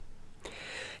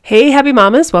Hey, happy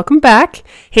mamas, welcome back.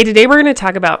 Hey, today we're going to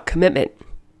talk about commitment.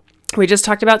 We just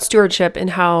talked about stewardship and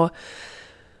how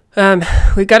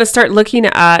we've got to start looking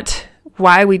at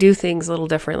why we do things a little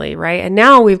differently, right? And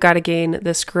now we've got to gain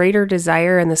this greater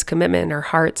desire and this commitment in our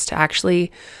hearts to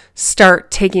actually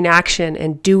start taking action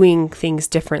and doing things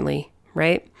differently,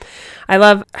 right? It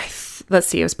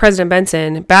was President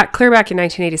Benson, clear back in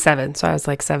 1987, so I was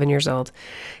like 7 years old.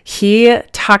 He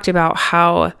talked about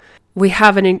how we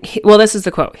have this is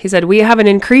the quote. He said, "We have an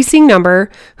increasing number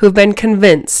who've been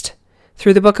convinced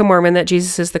through the Book of Mormon that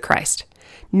Jesus is the Christ.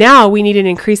 Now we need an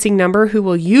increasing number who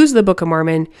will use the Book of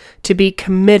Mormon to be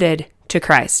committed to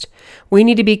Christ. We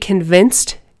need to be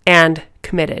convinced and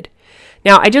committed."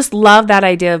 Now, I just love that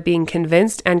idea of being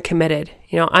convinced and committed.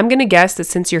 I'm going to guess that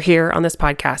since you're here on this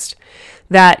podcast,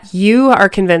 that you are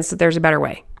convinced that there's a better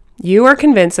way. You are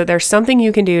convinced that there's something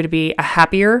you can do to be a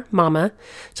happier mama,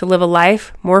 to live a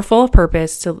life more full of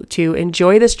purpose, to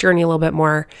enjoy this journey a little bit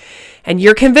more. And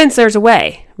you're convinced there's a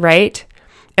way, right?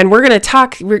 And we're going to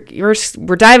talk,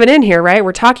 we're diving in here, right?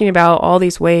 We're talking about all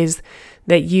these ways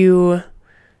that you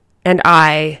and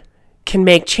I can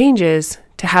make changes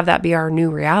to have that be our new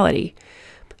reality.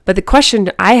 But the question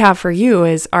I have for you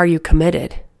is, are you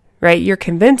committed, right? You're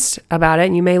convinced about it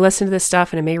and you may listen to this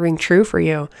stuff and it may ring true for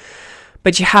you,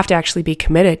 but you have to actually be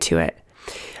committed to it.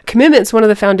 Commitment is one of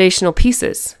the foundational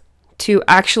pieces to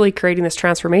actually creating this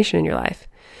transformation in your life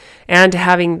and to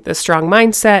having the strong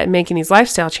mindset and making these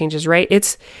lifestyle changes, right?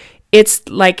 It's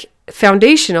like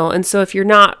foundational. And so if you're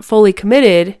not fully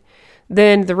committed,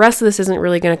 then the rest of this isn't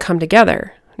really going to come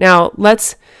together. Now,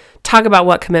 let's talk about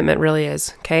what commitment really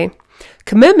is, okay?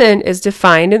 Commitment is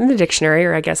defined in the dictionary,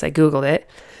 or I guess I Googled it,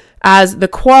 as the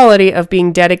quality of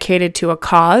being dedicated to a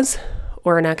cause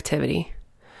or an activity.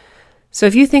 So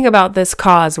if you think about this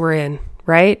cause we're in,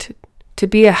 right? To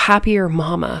be a happier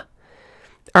mama,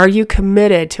 are you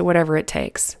committed to whatever it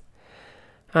takes?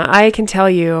 I can tell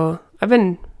you, I've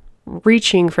been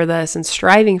reaching for this and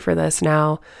striving for this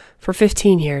now for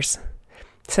 15 years.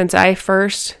 Since I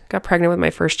first got pregnant with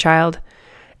my first child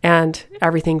and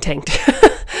everything tanked.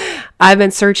 I've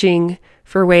been searching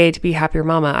for a way to be a happier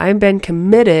mama. I've been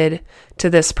committed to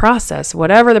this process.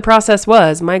 Whatever the process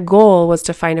was, my goal was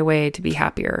to find a way to be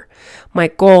happier. My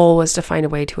goal was to find a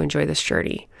way to enjoy this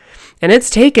journey. And it's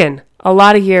taken a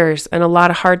lot of years and a lot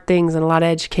of hard things and a lot of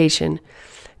education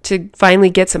to finally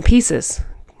get some pieces,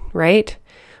 right?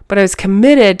 But I was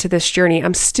committed to this journey.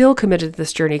 I'm still committed to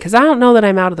this journey because I don't know that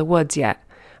I'm out of the woods yet.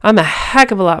 I'm a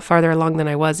heck of a lot farther along than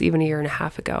I was even a year and a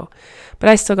half ago, but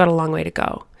I still got a long way to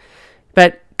go.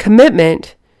 But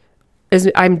commitment is,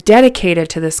 I'm dedicated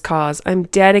to this cause. I'm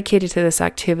dedicated to this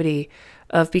activity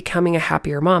of becoming a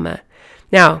happier mama.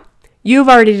 Now, you've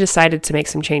already decided to make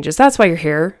some changes. That's why you're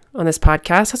here on this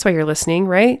podcast. That's why you're listening,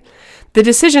 right? The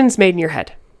decision's made in your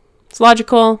head. It's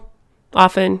logical,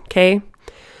 often, okay?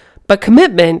 But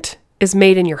commitment is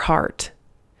made in your heart.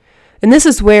 And this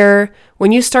is where,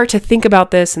 when you start to think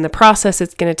about this and the process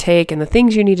it's going to take and the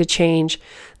things you need to change,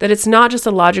 that it's not just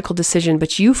a logical decision,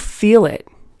 but you feel it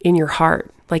in your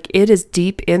heart. Like it is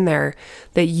deep in there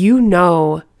that you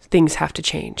know things have to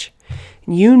change.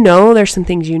 You know there's some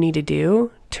things you need to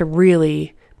do to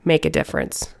really make a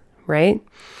difference, right?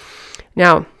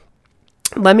 Now,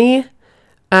 let me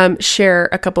share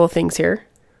a couple of things here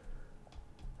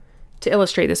to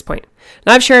illustrate this point.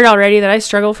 Now, I've shared already that I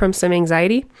struggle from some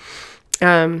anxiety.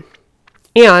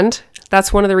 And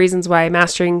that's one of the reasons why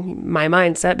mastering my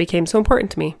mindset became so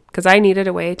important to me, because I needed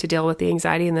a way to deal with the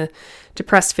anxiety and the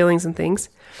depressed feelings and things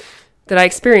that I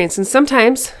experienced. And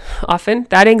sometimes, often,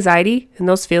 that anxiety and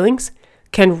those feelings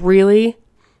can really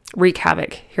wreak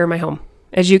havoc here in my home,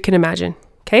 as you can imagine,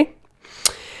 okay?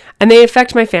 And they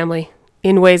affect my family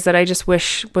in ways that I just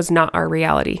wish was not our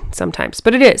reality sometimes,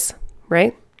 but it is,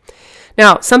 right?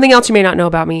 Now, something else you may not know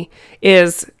about me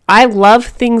is I love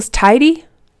things tidy,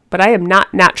 but I am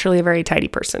not naturally a very tidy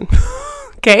person.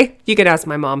 Okay? You can ask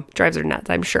my mom. Drives her nuts,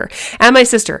 I'm sure. And my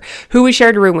sister, who we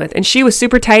shared a room with. And she was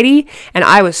super tidy, and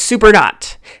I was super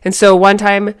not. And so one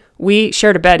time, we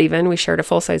shared a bed even. We shared a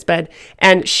full-size bed.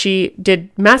 And she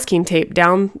did masking tape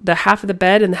down the half of the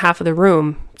bed and the half of the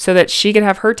room so that she could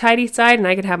have her tidy side and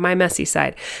I could have my messy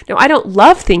side. Now, I don't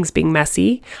love things being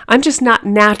messy. I'm just not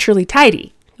naturally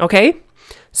tidy. Okay?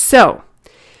 So,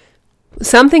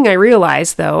 something I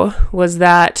realized, though, was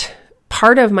that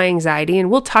part of my anxiety,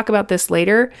 and we'll talk about this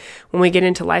later when we get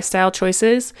into lifestyle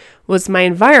choices, was my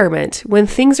environment. When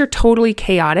things are totally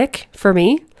chaotic for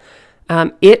me,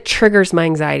 it triggers my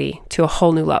anxiety to a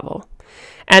whole new level.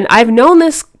 And I've known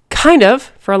this kind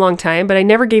of for a long time, but I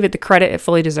never gave it the credit it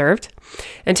fully deserved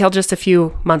until just a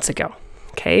few months ago.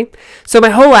 Okay. So my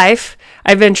whole life,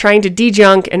 I've been trying to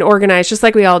de-junk and organize just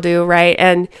like we all do, right?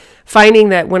 And finding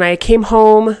that when I came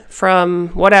home from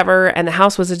whatever and the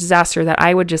house was a disaster, that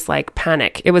I would just like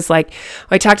panic. It was like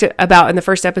I talked about in the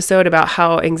first episode about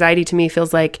how anxiety to me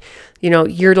feels like,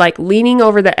 you're like leaning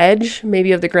over the edge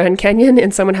maybe of the Grand Canyon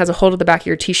and someone has a hold of the back of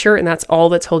your t-shirt and that's all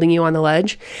that's holding you on the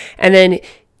ledge. And then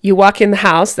you walk in the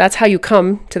house. That's how you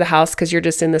come to the house, because you're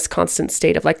just in this constant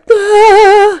state of like,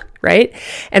 ah, right?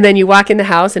 And then you walk in the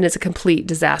house and it's a complete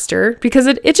disaster, because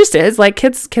it just is. Like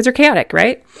kids are chaotic,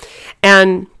 right?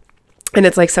 And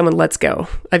it's like someone lets go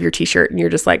of your t-shirt and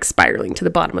you're just like spiraling to the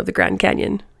bottom of the Grand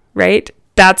Canyon, right?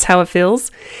 That's how it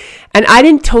feels. And I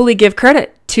didn't totally give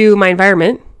credit to my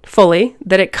environment fully,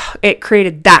 that it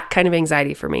created that kind of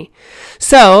anxiety for me.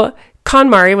 So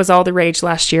KonMari was all the rage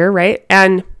last year, right?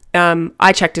 And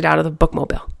I checked it out of the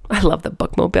Bookmobile. I love the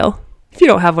Bookmobile. If you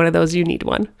don't have one of those, you need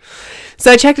one.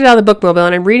 So I checked it out of the Bookmobile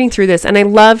and I'm reading through this and I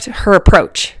loved her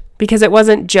approach, because it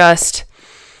wasn't just,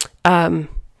 I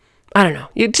don't know,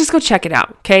 you just go check it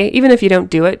out. Okay. Even if you don't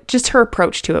do it, just her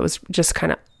approach to it was just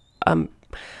kind of,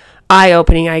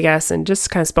 eye-opening, I guess, and just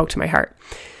kind of spoke to my heart.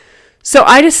 So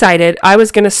I decided I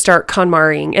was going to start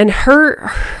KonMariing, and her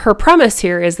premise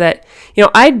here is that,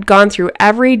 I'd gone through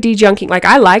every de-junking. Like,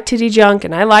 I like to de-junk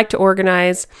and I like to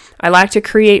organize. I like to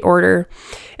create order.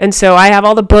 And so I have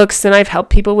all the books and I've helped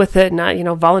people with it, and I,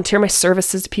 volunteer my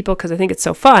services to people because I think it's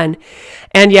so fun.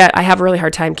 And yet I have a really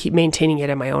hard time keep maintaining it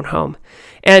in my own home.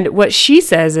 And what she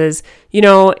says is,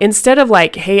 instead of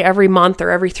like, hey, every month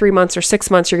or every 3 months or 6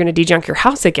 months, you're going to de-junk your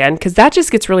house again, because that just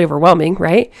gets really overwhelming,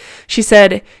 right? She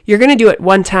said, you're going to do it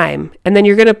one time and then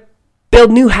you're going to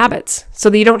build new habits so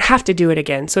that you don't have to do it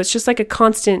again. So it's just like a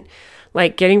constant,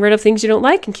 like getting rid of things you don't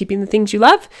like and keeping the things you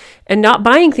love, and not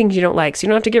buying things you don't like, so you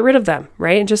don't have to get rid of them,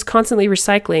 right? And just constantly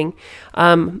recycling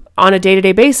on a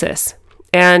day-to-day basis.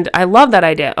 And I love that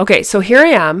idea. Okay, so here I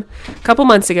am a couple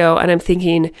months ago and I'm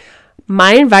thinking,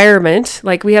 my environment,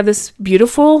 like we have this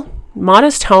beautiful,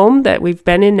 modest home that we've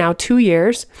been in now 2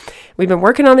 years. We've been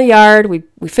working on the yard. We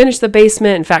finished the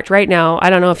basement. In fact, right now, I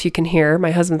don't know if you can hear,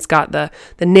 my husband's got the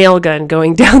nail gun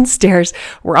going downstairs.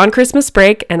 We're on Christmas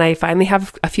break and I finally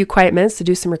have a few quiet minutes to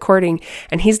do some recording,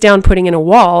 and he's down putting in a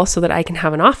wall so that I can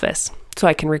have an office so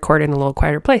I can record in a little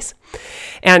quieter place.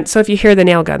 And so if you hear the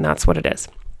nail gun, that's what it is.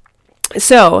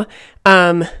 So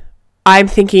I'm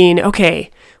thinking,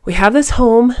 okay, we have this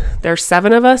home. There's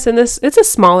 7 of us in this. It's a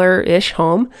smaller-ish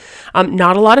home.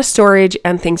 Not a lot of storage,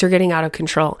 and things are getting out of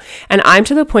control. And I'm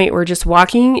to the point where just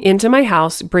walking into my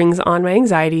house brings on my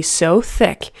anxiety so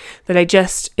thick that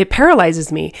it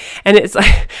paralyzes me. And it's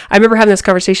like, I remember having this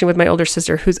conversation with my older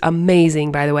sister, who's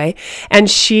amazing, by the way. And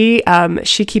she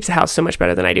keeps the house so much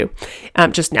better than I do,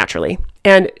 just naturally.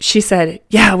 And she said,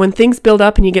 yeah, when things build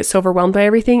up and you get so overwhelmed by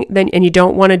everything, and you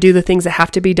don't want to do the things that have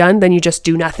to be done, then you just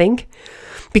do nothing,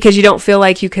 because you don't feel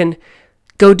like you can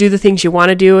go do the things you want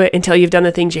to do until you've done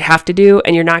the things you have to do,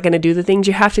 and you're not going to do the things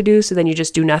you have to do, so then you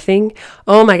just do nothing.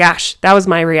 Oh my gosh, that was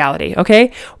my reality,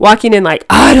 okay? Walking in like,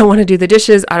 I don't want to do the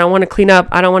dishes, I don't want to clean up,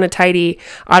 I don't want to tidy,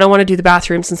 I don't want to do the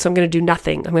bathrooms, and so I'm going to do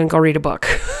nothing. I'm going to go read a book,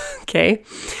 okay?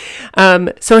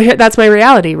 So here, that's my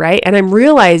reality, right? And I'm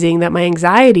realizing that my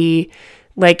anxiety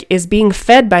is being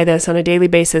fed by this on a daily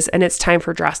basis, and it's time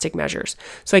for drastic measures.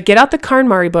 So I get out the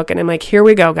KonMari book and I'm like, here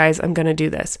we go, guys, I'm going to do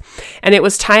this. And it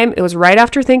was right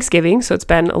after Thanksgiving. So it's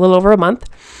been a little over a month.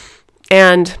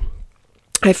 And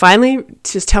I finally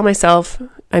just tell myself,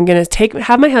 I'm going to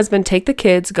have my husband take the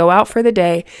kids, go out for the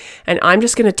day, and I'm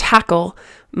just going to tackle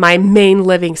my main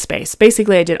living space.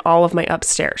 Basically, I did all of my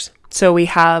upstairs. So we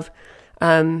have,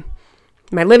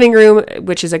 my living room,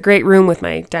 which is a great room with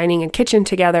my dining and kitchen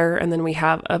together. And then we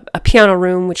have a piano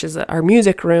room, which is our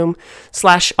music room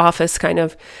 / office kind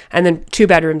of. And then 2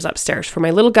 bedrooms upstairs for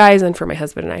my little guys and for my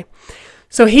husband and I.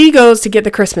 So he goes to get the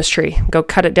Christmas tree, go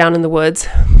cut it down in the woods,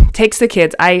 takes the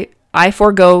kids. I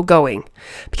forego going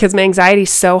because my anxiety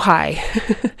is so high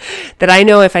that I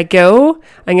know if I go,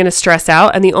 I'm going to stress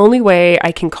out. And the only way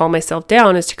I can calm myself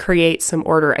down is to create some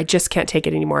order. I just can't take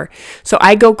it anymore. So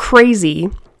I go crazy.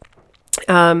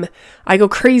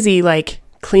 Like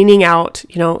cleaning out,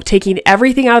 taking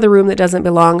everything out of the room that doesn't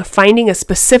belong, finding a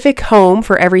specific home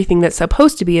for everything that's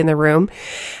supposed to be in the room,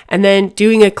 and then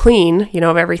doing a clean,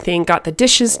 of everything, got the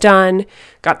dishes done,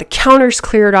 got the counters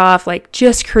cleared off,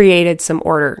 just created some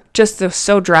order, just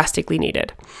so drastically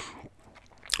needed.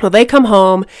 Well, they come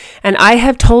home and I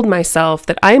have told myself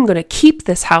that I am going to keep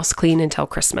this house clean until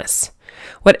Christmas.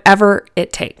 Whatever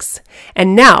it takes.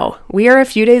 And now we are a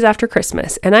few days after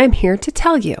Christmas, and I'm here to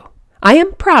tell you, I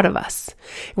am proud of us.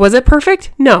 Was it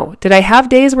perfect? No. Did I have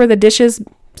days where the dishes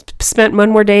spent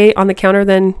one more day on the counter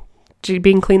than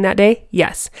being clean that day?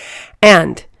 Yes.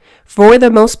 And for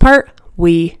the most part,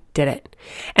 we did it.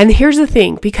 And here's the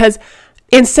thing, because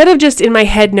instead of just in my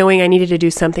head knowing I needed to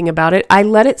do something about it, I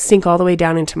let it sink all the way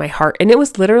down into my heart. And it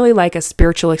was literally like a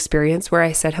spiritual experience where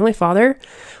I said, Heavenly Father,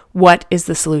 what is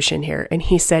the solution here? And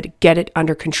he said, get it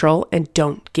under control and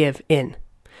don't give in.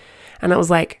 And I was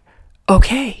like,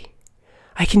 okay,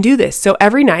 I can do this. So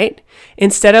every night,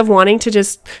 instead of wanting to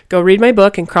just go read my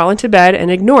book and crawl into bed and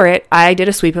ignore it, I did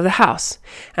a sweep of the house.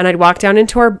 And I'd walk down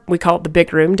into we call it the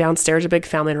big room, downstairs, a big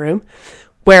family room,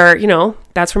 where,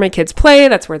 that's where my kids play.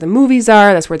 That's where the movies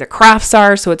are. That's where the crafts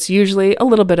are. So it's usually a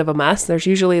little bit of a mess. There's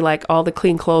usually like all the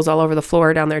clean clothes all over the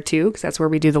floor down there too, because that's where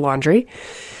we do the laundry.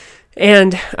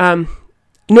 And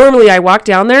normally I walk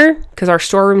down there because our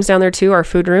storeroom's down there too, our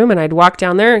food room. And I'd walk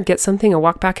down there and get something and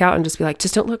walk back out and just be like,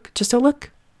 just don't look,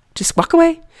 just walk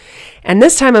away. And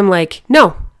this time I'm like,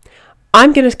 no,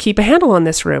 I'm going to keep a handle on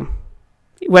this room.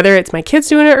 Whether it's my kids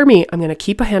doing it or me, I'm going to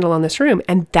keep a handle on this room.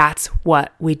 And that's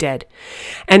what we did.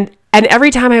 And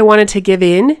every time I wanted to give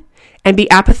in and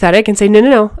be apathetic and say,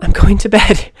 no, I'm going to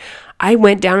bed, I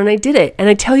went down and I did it. And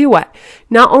I tell you what,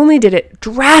 not only did it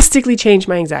drastically change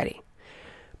my anxiety,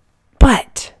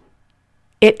 but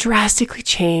it drastically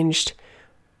changed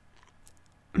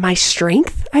my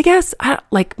strength, I guess,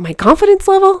 like my confidence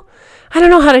level. I don't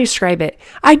know how to describe it.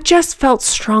 I just felt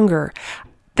stronger.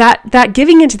 That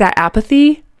giving into that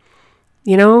apathy,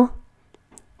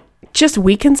 just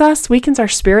weakens our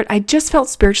spirit. I just felt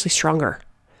spiritually stronger.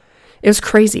 It was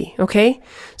crazy. Okay.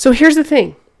 So here's the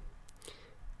thing.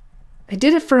 I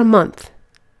did it for a month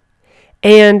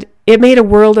and it made a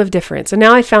world of difference. And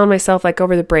now I found myself like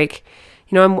over the break,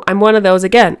 I'm one of those,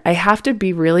 again, I have to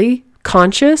be really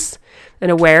conscious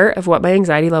and aware of what my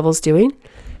anxiety level is doing.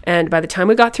 And by the time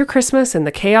we got through Christmas and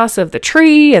the chaos of the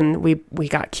tree, and we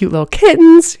got cute little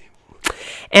kittens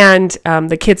and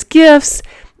the kids' gifts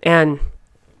and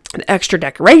extra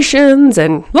decorations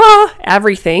and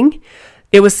everything,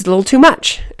 it was a little too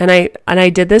much. And I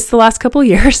did this the last couple of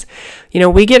years.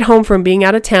 We get home from being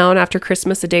out of town after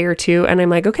Christmas a day or two, and I'm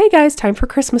like, okay, guys, time for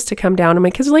Christmas to come down. And my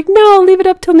kids are like, no, leave it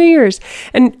up till New Year's.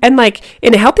 And like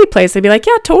in a healthy place, they'd be like,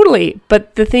 yeah, totally.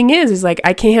 But the thing is like,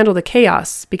 I can't handle the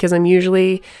chaos because I've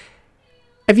usually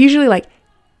like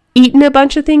eaten a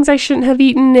bunch of things I shouldn't have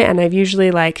eaten. And I've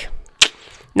usually like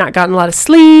not gotten a lot of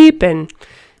sleep and,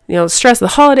 stress of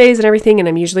the holidays and everything. And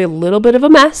I'm usually a little bit of a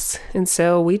mess. And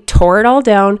so we tore it all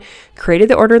down, created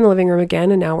the order in the living room again.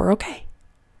 And now we're okay.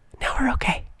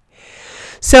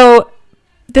 So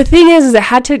the thing is it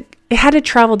had to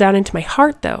travel down into my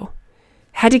heart though.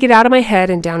 It had to get out of my head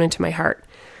and down into my heart.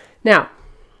 Now,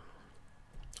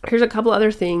 here's a couple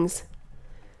other things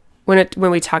when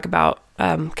we talk about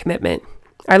commitment.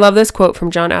 I love this quote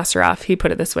from John Assaraf. He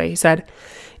put it this way. He said,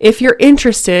 if you're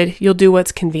interested, you'll do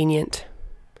what's convenient.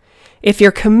 If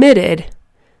you're committed,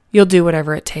 you'll do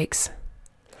whatever it takes.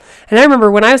 And I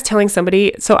remember when I was telling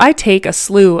somebody, so I take a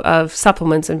slew of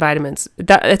supplements and vitamins.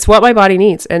 It's what my body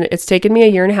needs. And it's taken me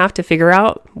 1.5 years to figure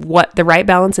out what the right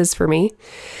balance is for me.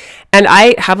 And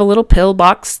I have a little pill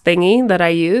box thingy that I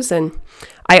use. And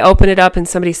I open it up and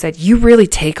somebody said, you really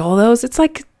take all those? It's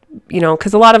like,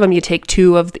 because a lot of them you take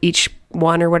 2 of each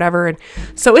one or whatever. And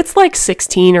so it's like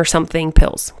 16 or something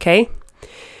pills. Okay.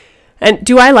 And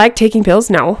do I like taking pills?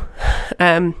 No.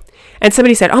 And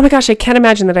somebody said, oh my gosh, I can't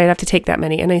imagine that I'd have to take that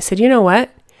many. And I said, you know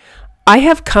what? I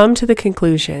have come to the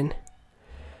conclusion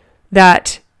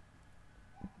that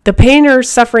the pain or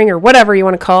suffering or whatever you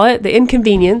want to call it, the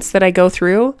inconvenience that I go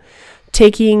through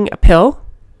taking a pill,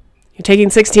 you're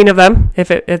taking 16 of them, if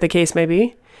the case may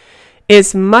be,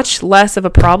 is much less of a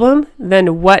problem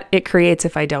than what it creates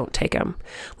if I don't take them.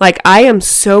 Like I am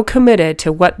so committed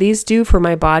to what these do for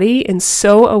my body and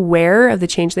so aware of the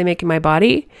change they make in my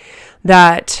body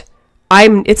that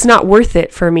it's not worth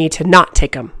it for me to not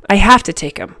take them. I have to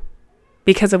take them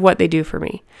because of what they do for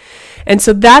me. And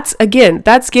so that's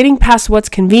getting past what's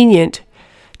convenient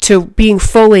to being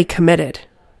fully committed.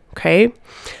 Okay.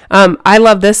 I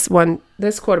love this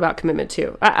quote about commitment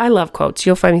too. I love quotes.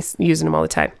 You'll find me using them all the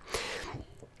time.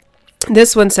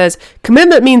 This one says,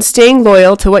 commitment means staying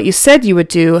loyal to what you said you would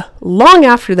do long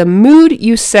after the mood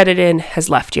you set it in has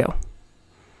left you.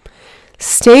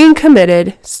 Staying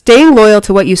committed, staying loyal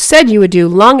to what you said you would do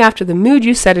long after the mood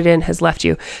you set it in has left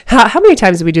you. How many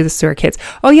times do we do this to our kids?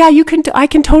 Oh yeah, I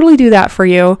can totally do that for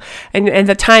you. And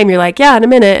the time you're like, yeah, in a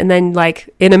minute. And then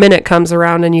like in a minute comes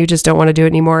around and you just don't want to do it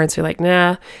anymore. And so you're like,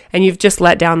 nah. And you've just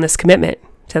let down this commitment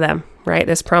to them, right?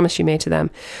 This promise you made to them.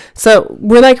 So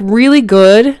we're like really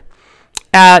good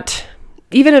at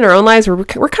even in our own lives, we're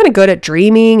kind of good at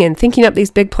dreaming and thinking up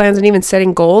these big plans and even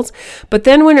setting goals. But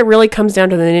then when it really comes down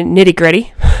to the nitty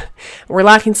gritty, we're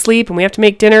lacking sleep and we have to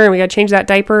make dinner and we got to change that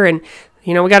diaper and,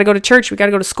 we got to go to church, we got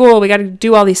to go to school, we got to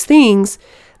do all these things,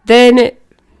 then it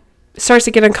starts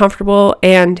to get uncomfortable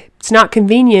and it's not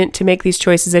convenient to make these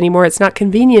choices anymore. It's not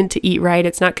convenient to eat right.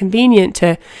 It's not convenient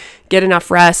to get enough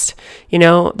rest.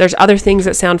 There's other things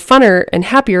that sound funner and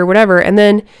happier, whatever. And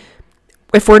then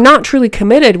if we're not truly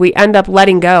committed, we end up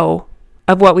letting go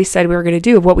of what we said we were going to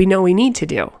do, of what we know we need to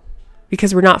do,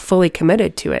 because we're not fully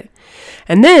committed to it.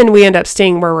 And then we end up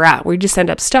staying where we're at. We just end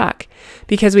up stuck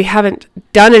because we haven't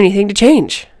done anything to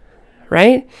change,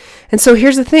 right? And so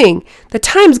here's the thing. The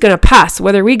time's going to pass,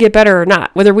 whether we get better or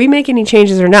not, whether we make any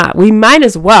changes or not. We might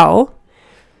as well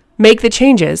make the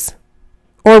changes,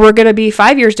 or we're going to be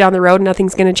 5 years down the road and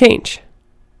nothing's going to change,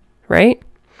 right?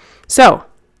 So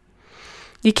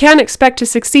you can't expect to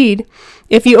succeed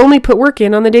if you only put work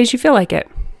in on the days you feel like it.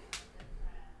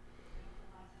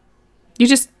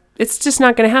 It's just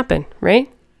not going to happen,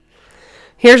 right?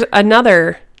 Here's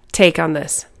another take on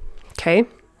this, okay?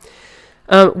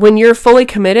 When you're fully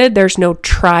committed, there's no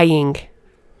trying.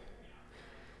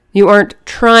 You aren't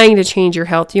trying to change your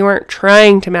health. You aren't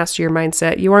trying to master your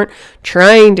mindset. You aren't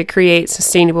trying to create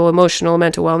sustainable emotional,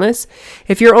 mental wellness.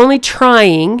 If you're only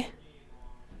trying,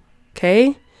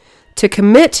 okay, to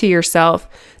commit to yourself,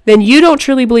 then you don't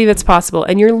truly believe it's possible.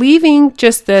 And you're leaving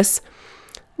just this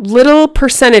little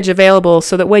percentage available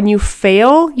so that when you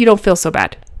fail, you don't feel so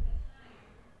bad.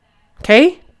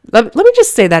 Okay? Let me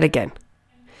just say that again.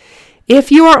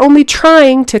 If you are only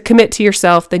trying to commit to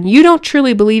yourself, then you don't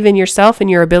truly believe in yourself and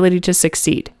your ability to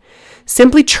succeed.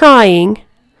 Simply trying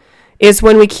is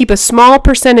when we keep a small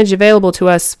percentage available to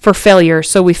us for failure,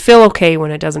 so we feel okay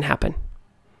when it doesn't happen.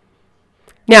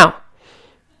 Now,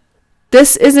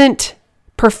 this isn't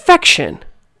perfection.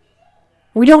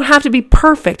 We don't have to be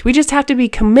perfect. We just have to be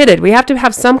committed. We have to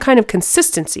have some kind of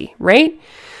consistency, right?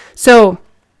 So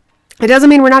it doesn't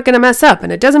mean we're not going to mess up,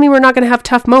 and it doesn't mean we're not going to have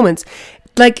tough moments.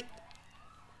 Like,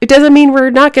 it doesn't mean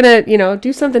we're not going to,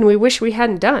 do something we wish we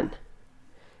hadn't done.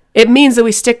 It means that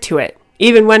we stick to it,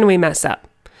 even when we mess up.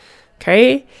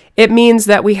 Okay? It means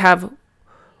that we have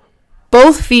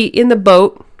both feet in the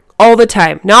boat all the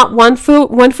time. Not one foot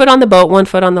on the boat, 1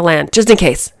 foot on the land, just in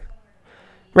case.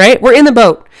 Right? We're in the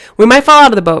boat. We might fall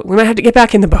out of the boat. We might have to get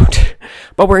back in the boat,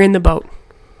 but we're in the boat,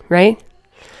 right?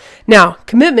 Now,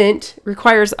 commitment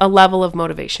requires a level of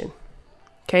motivation,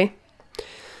 okay?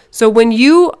 So when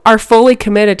you are fully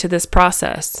committed to this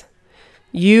process,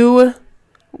 you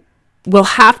will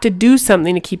have to do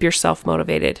something to keep yourself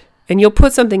motivated, and you'll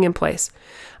put something in place.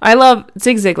 I love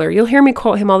Zig Ziglar. You'll hear me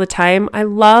quote him all the time. I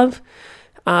love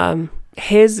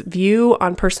his view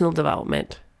on personal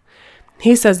development.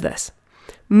 He says this: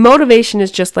 motivation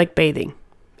is just like bathing.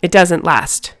 It doesn't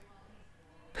last.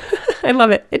 I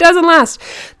love it. It doesn't last.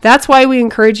 That's why we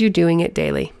encourage you doing it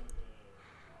daily.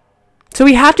 So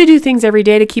we have to do things every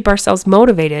day to keep ourselves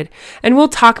motivated. And we'll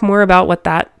talk more about what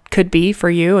that could be for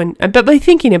you. But by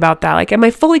thinking about that, like, am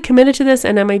I fully committed to this?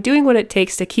 And am I doing what it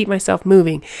takes to keep myself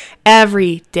moving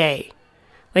every day?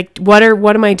 Like, what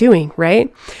am I doing,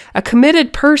 right? A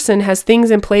committed person has things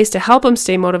in place to help them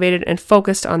stay motivated and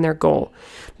focused on their goal.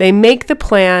 They make the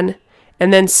plan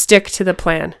and then stick to the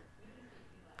plan.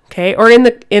 Okay? Or in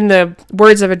the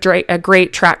words of a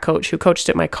great track coach who coached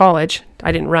at my college,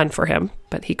 I didn't run for him,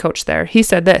 but he coached there. He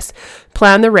said this: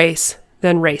 plan the race,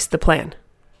 then race the plan.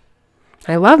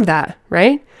 I love that,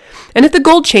 right? And if the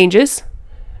goal changes,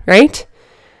 right?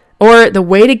 Or the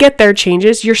way to get there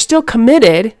changes, you're still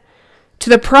committed to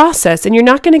the process, and you're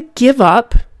not going to give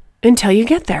up until you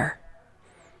get there.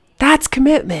 That's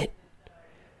commitment,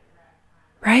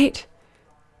 right?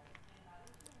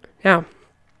 Now,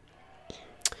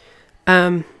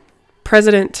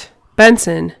 President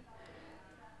Benson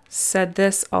said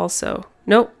this also.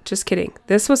 Nope, just kidding.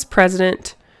 This was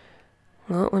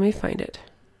let me find it.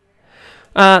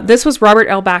 This was Robert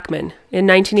L. Bachman in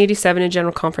 1987 in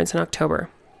General Conference in October.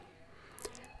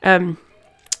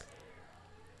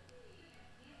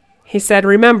 He said,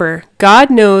 remember, God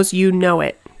knows you know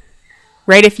it,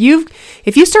 right? If you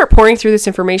start pouring through this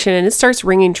information and it starts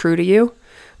ringing true to you,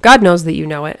 God knows that you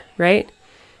know it, right?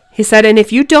 He said, and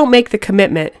if you don't make the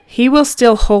commitment, he will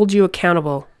still hold you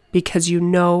accountable because you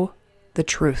know the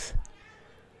truth.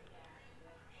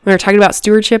 We were talking about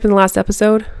stewardship in the last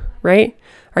episode, right?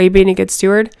 Are you being a good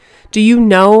steward? Do you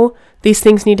know these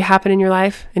things need to happen in your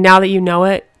life? And now that you know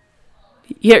it,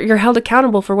 you're held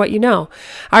accountable for what you know.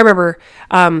 I remember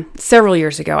several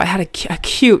years ago, I had a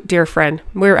cute dear friend.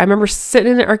 I remember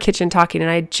sitting in our kitchen talking, and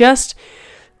I had just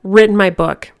written my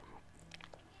book.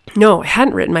 No, I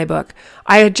hadn't written my book.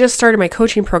 I had just started my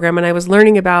coaching program and I was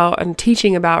learning about and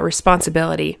teaching about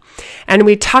responsibility. And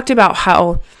we talked about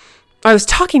how I was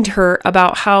talking to her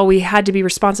about how we had to be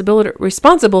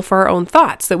responsible for our own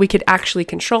thoughts, that we could actually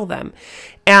control them.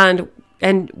 And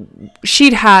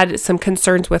she'd had some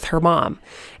concerns with her mom.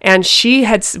 And she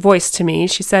had voiced to me,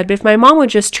 she said, if my mom would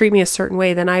just treat me a certain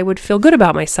way, then I would feel good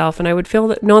about myself and I would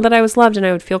know that I was loved and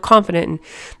I would feel confident in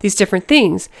these different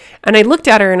things. And I looked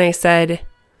at her and I said,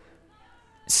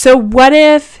 so what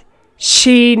if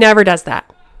she never does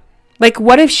that? Like,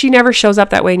 what if she never shows up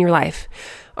that way in your life?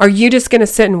 Are you just going to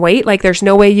sit and wait? Like, there's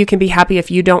no way you can be happy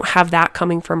if you don't have that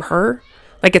coming from her?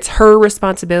 Like, it's her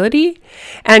responsibility?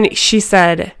 And she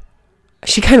said,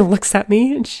 she kind of looks at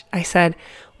me and I said,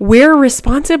 we're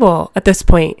responsible at this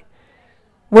point.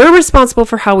 We're responsible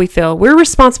for how we feel. We're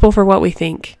responsible for what we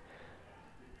think.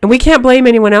 And we can't blame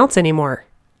anyone else anymore.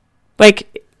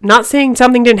 Like, not saying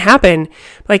something didn't happen.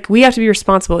 Like, we have to be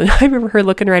responsible. And I remember her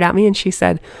looking right at me and she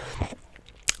said,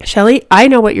 Shelly, I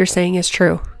know what you're saying is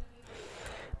true,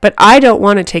 but I don't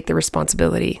want to take the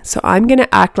responsibility. So I'm going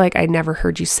to act like I never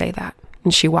heard you say that.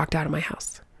 And she walked out of my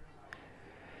house.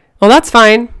 Well, that's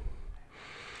fine.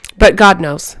 But God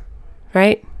knows,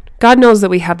 right? God knows that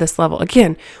we have this level.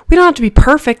 Again, we don't have to be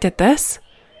perfect at this.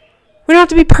 We don't have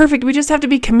to be perfect. We just have to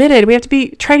be committed. We have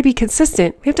to try to be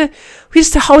consistent. We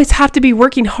just always have to be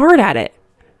working hard at it,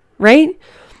 right?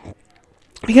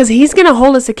 Because he's going to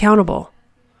hold us accountable.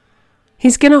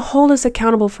 He's going to hold us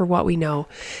accountable for what we know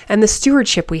and the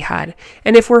stewardship we had.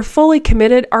 And if we're fully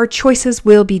committed, our choices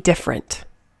will be different.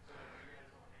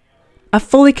 A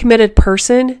fully committed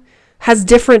person has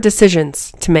different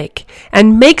decisions to make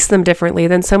and makes them differently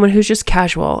than someone who's just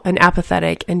casual and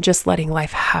apathetic and just letting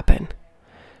life happen.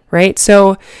 Right?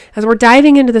 So as we're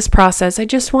diving into this process, I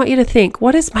just want you to think,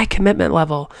 what is my commitment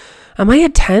level? Am I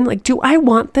at 10? Like, do I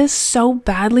want this so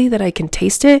badly that I can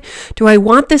taste it? Do I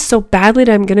want this so badly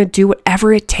that I'm going to do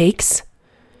whatever it takes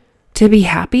to be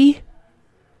happy?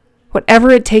 Whatever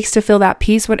it takes to feel that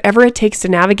peace, whatever it takes to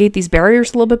navigate these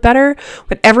barriers a little bit better,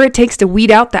 whatever it takes to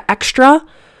weed out the extra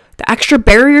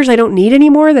barriers I don't need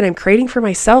anymore that I'm creating for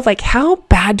myself. Like, how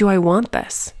bad do I want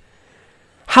this?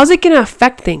 How's it going to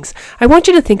affect things? I want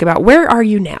you to think about, where are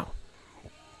you now?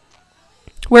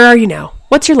 Where are you now?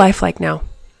 What's your life like now?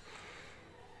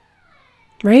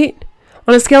 Right?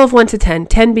 On a scale of 1 to 10,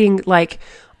 10 being like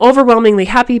overwhelmingly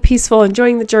happy, peaceful,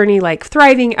 enjoying the journey, like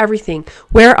thriving, everything.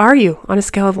 Where are you on a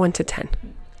scale of 1 to 10?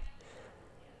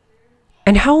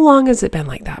 And how long has it been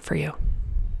like that for you?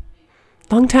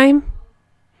 Long time?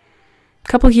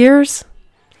 Couple years?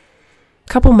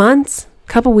 Couple months?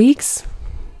 Couple weeks?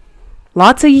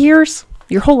 Lots of years?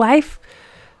 Your whole life?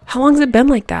 How long has it been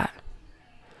like that?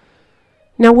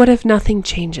 Now, what if nothing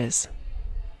changes?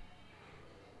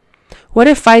 What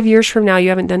if 5 years from now you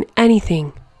haven't done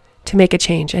anything to make a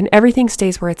change and everything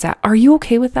stays where it's at? Are you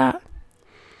okay with that?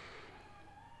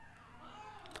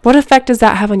 What effect does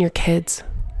that have on your kids?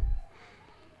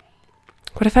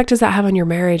 What effect does that have on your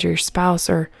marriage or your spouse?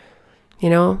 Or,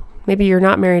 maybe you're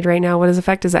not married right now. What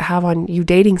effect does it have on you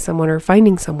dating someone or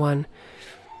finding someone?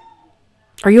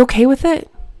 Are you okay with it?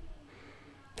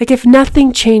 Like, if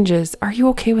nothing changes, are you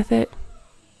okay with it?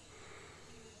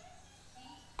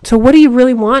 So what do you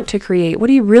really want to create? What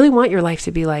do you really want your life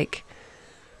to be like?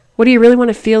 What do you really want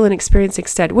to feel and experience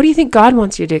instead? What do you think God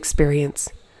wants you to experience?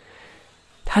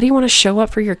 How do you want to show up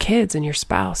for your kids and your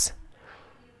spouse?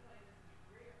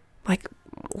 Like,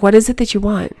 what is it that you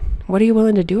want? What are you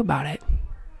willing to do about it?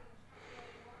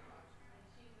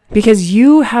 Because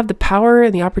you have the power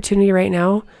and the opportunity right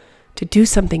now to do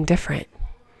something different.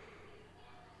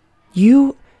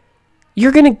 You're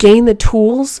going to gain the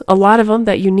tools, a lot of them,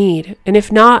 that you need. And if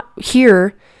not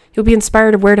here, you'll be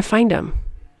inspired of where to find them.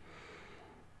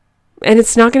 And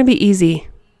it's not going to be easy.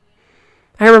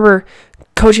 I remember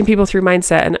coaching people through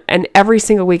mindset, and every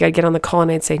single week I'd get on the call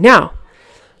and I'd say, now,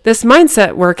 this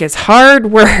mindset work is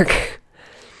hard work.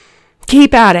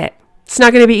 Keep at it. It's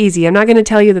not going to be easy. I'm not going to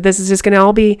tell you that this is just going to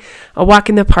all be a walk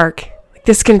in the park. Like,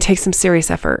 this is going to take some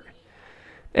serious effort.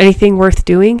 Anything worth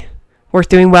doing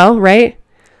well, right?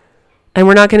 And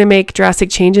we're not going to make drastic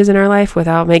changes in our life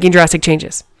without making drastic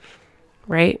changes,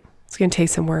 right? It's going to take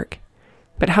some work.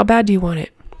 But how bad do you want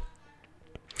it?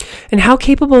 And how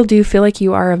capable do you feel like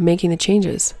you are of making the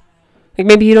changes? Like,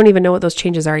 maybe you don't even know what those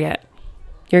changes are yet.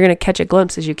 You're going to catch a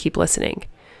glimpse as you keep listening.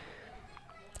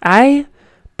 I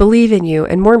believe in you,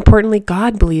 and more importantly,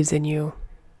 God believes in you.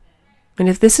 And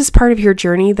if this is part of your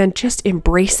journey, then just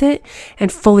embrace it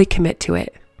and fully commit to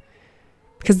it.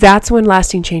 Because that's when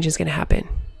lasting change is going to happen.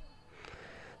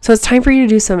 So it's time for you to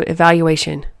do some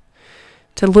evaluation.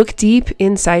 to look deep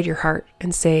inside your heart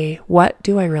and say, what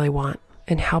do I really want?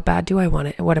 And how bad do I want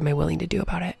it? And what am I willing to do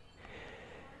about it?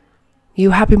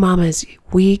 You happy mamas,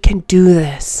 we can do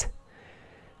this.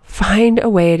 Find a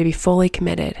way to be fully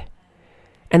committed.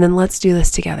 And then let's do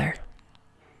this together.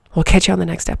 We'll catch you on the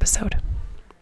next episode.